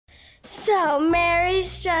So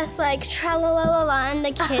Mary's just like tra-la-la-la-la in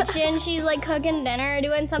the kitchen. She's like cooking dinner or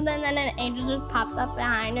doing something, and then an angel just pops up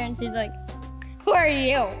behind her and she's like, who are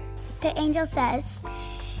you? The angel says,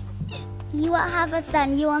 you will have a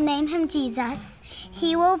son, you will name him Jesus.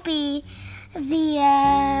 He will be the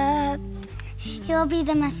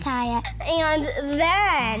Messiah. And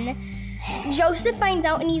then Joseph finds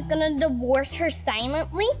out and he's gonna divorce her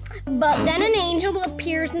silently, but then an angel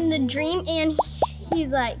appears in the dream and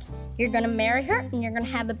he's like, you're gonna marry her and you're gonna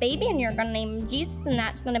have a baby and you're gonna name him Jesus and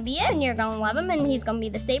that's gonna be it and you're gonna love him and he's gonna be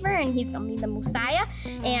the savior and he's gonna be the Messiah,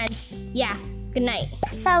 and yeah, good night.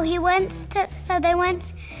 So they went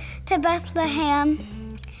to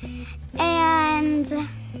Bethlehem and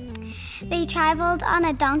they traveled on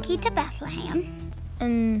a donkey to Bethlehem.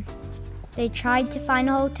 And they tried to find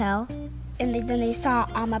a hotel. And then they saw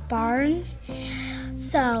a barn.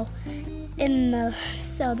 So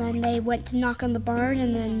then they went to knock on the barn,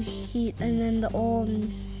 and then the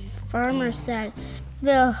old farmer said,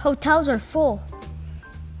 The hotels are full.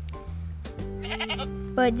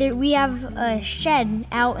 But we have a shed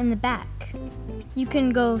out in the back. You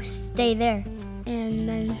can go stay there. And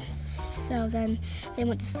then they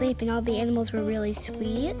went to sleep, and all the animals were really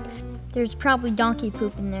sweet. There's probably donkey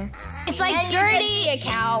poop in there. It's like and dirty, a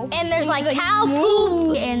cow, and there's like cow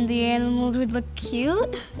poop. And the animals would look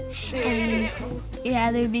cute, and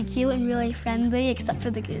yeah, they would be cute and really friendly, except for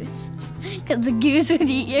the goose, because the goose would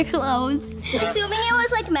eat your clothes. Assuming it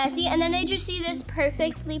was like messy, and then they just see this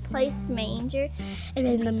perfectly placed manger. And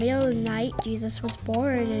in the middle of the night, Jesus was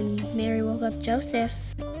born, and Mary woke up Joseph.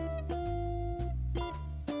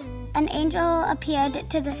 An angel appeared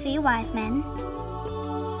to the 3 wise men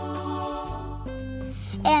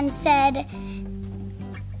and said,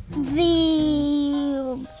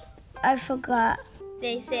 I forgot.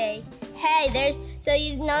 They say, hey, so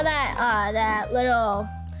you know that little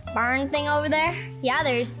barn thing over there? Yeah,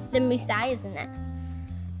 there's the Messiah's in it.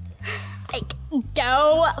 Like,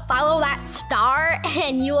 go follow that star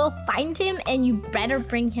and you will find him and you better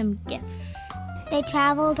bring him gifts. They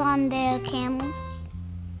traveled on their camels.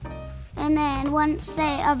 And then once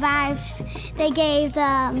they arrived, they gave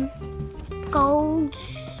them gold,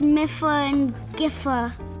 smither, and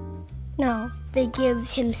giffer. No, they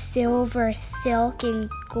gave him silver, silk, and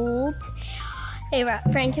gold. They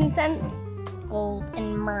brought frankincense, gold,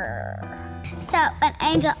 and myrrh. So an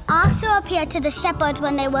angel also appeared to the shepherds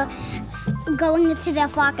when they were going into their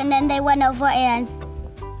flock, and then they went over and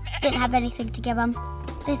didn't have anything to give them.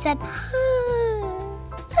 They said,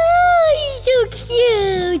 he's so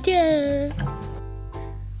cute.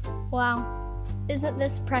 Wow, isn't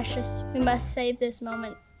this precious? We must save this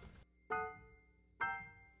moment.